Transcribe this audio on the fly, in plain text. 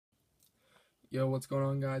Yo, what's going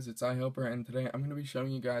on, guys? It's iHelper, and today I'm going to be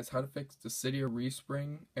showing you guys how to fix the Cydia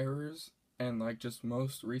Respring errors and just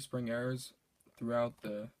most Respring errors throughout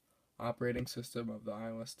the operating system of the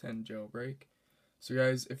iOS 10 jailbreak. So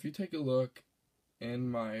guys, if you take a look in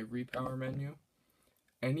my repower menu,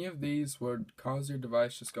 any of these would cause your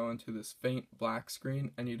device just go into this faint black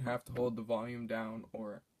screen, and you'd have to hold the volume down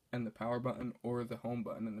and the power button or the home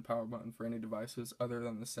button and the power button for any devices other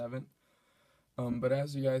than the 7. But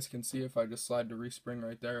as you guys can see, if I just slide to Respring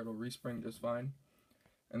right there, it'll respring just fine.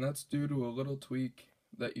 And that's due to a little tweak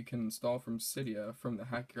that you can install from Cydia from the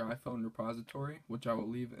Hack Your iPhone repository, which I will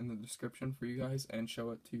leave in the description for you guys and show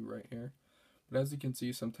it to you right here. But as you can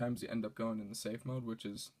see, sometimes you end up going in the safe mode, which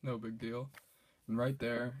is no big deal. And right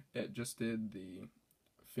there, it just did the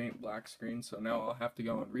faint black screen, so now I'll have to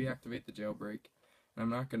go and reactivate the jailbreak. And I'm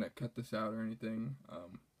not going to cut this out or anything,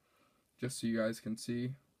 just so you guys can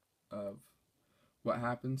see of what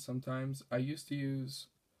happens sometimes. I used to use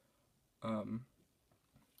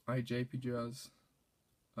iJPG's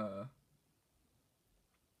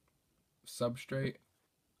substrate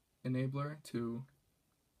enabler to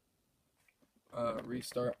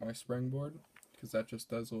restart my springboard, because that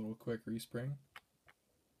just does a little quick respring.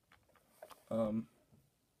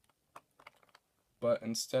 But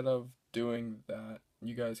instead of doing that,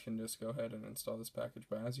 you guys can just go ahead and install this package.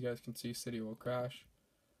 But as you guys can see, Cydia will crash.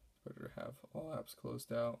 Better to have all apps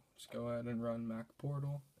closed out. Just go ahead and run Mac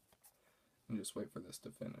Portal and just wait for this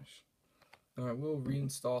to finish. Now I will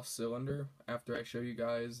reinstall Cylinder after I show you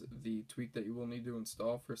guys the tweak that you will need to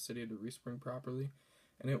install for Cydia to respring properly,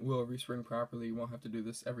 and it will respring properly. You won't have to do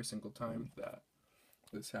this every single time that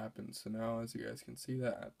this happens. So now, as you guys can see,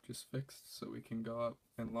 that app just fixed, so we can go up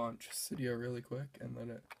and launch Cydia really quick and let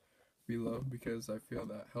it reload, because I feel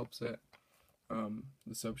that helps it,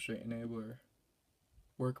 the substrate enabler,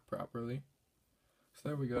 work properly. So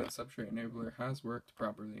there we go, the substrate enabler has worked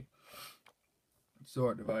properly. So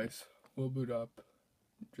our device will boot up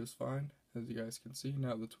just fine. As you guys can see,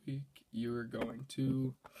 now the tweak you're going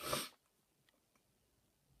to,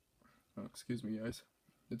 excuse me guys,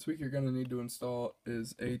 the tweak you're going to need to install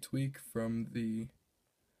is a tweak from the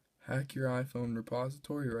Hack Your iPhone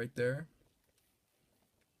repository right there,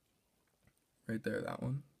 that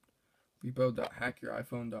one,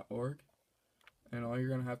 repo.hackyouriphone.org. And all you're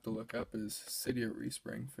going to have to look up is Cydia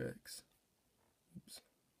Respring Fix. Oops.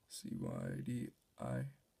 C-Y-D-I-A.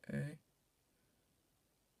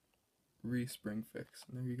 Respring Fix.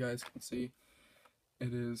 And there you guys can see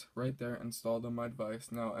it is right there installed on my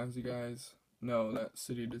device. Now, as you guys know, that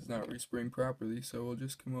Cydia does not respring properly, so we'll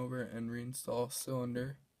just come over and reinstall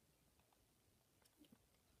Cylinder.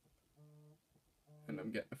 And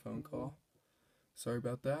I'm getting a phone call. Sorry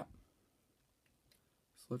about that.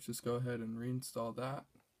 So let's just go ahead and reinstall that,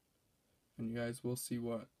 and you guys will see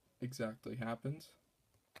what exactly happens.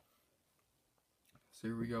 So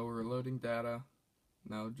here we go, we're loading data,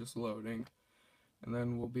 now just loading, and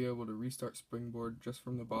then we'll be able to restart Springboard just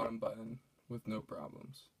from the bottom button with no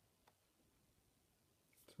problems.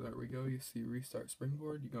 So there we go, you see restart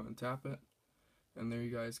Springboard, you go and tap it, and there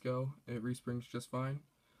you guys go, it resprings just fine.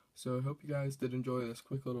 So I hope you guys did enjoy this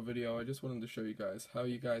quick little video. I just wanted to show you guys how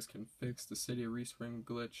you guys can fix the Cydia respring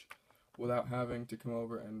glitch without having to come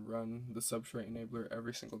over and run the substrate enabler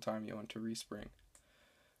every single time you want to respring.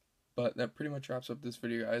 But that pretty much wraps up this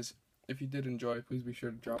video, guys. If you did enjoy, please be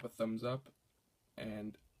sure to drop a thumbs up,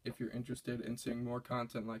 and if you're interested in seeing more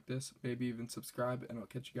content like this, maybe even subscribe, and I'll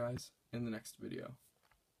catch you guys in the next video.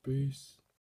 Peace.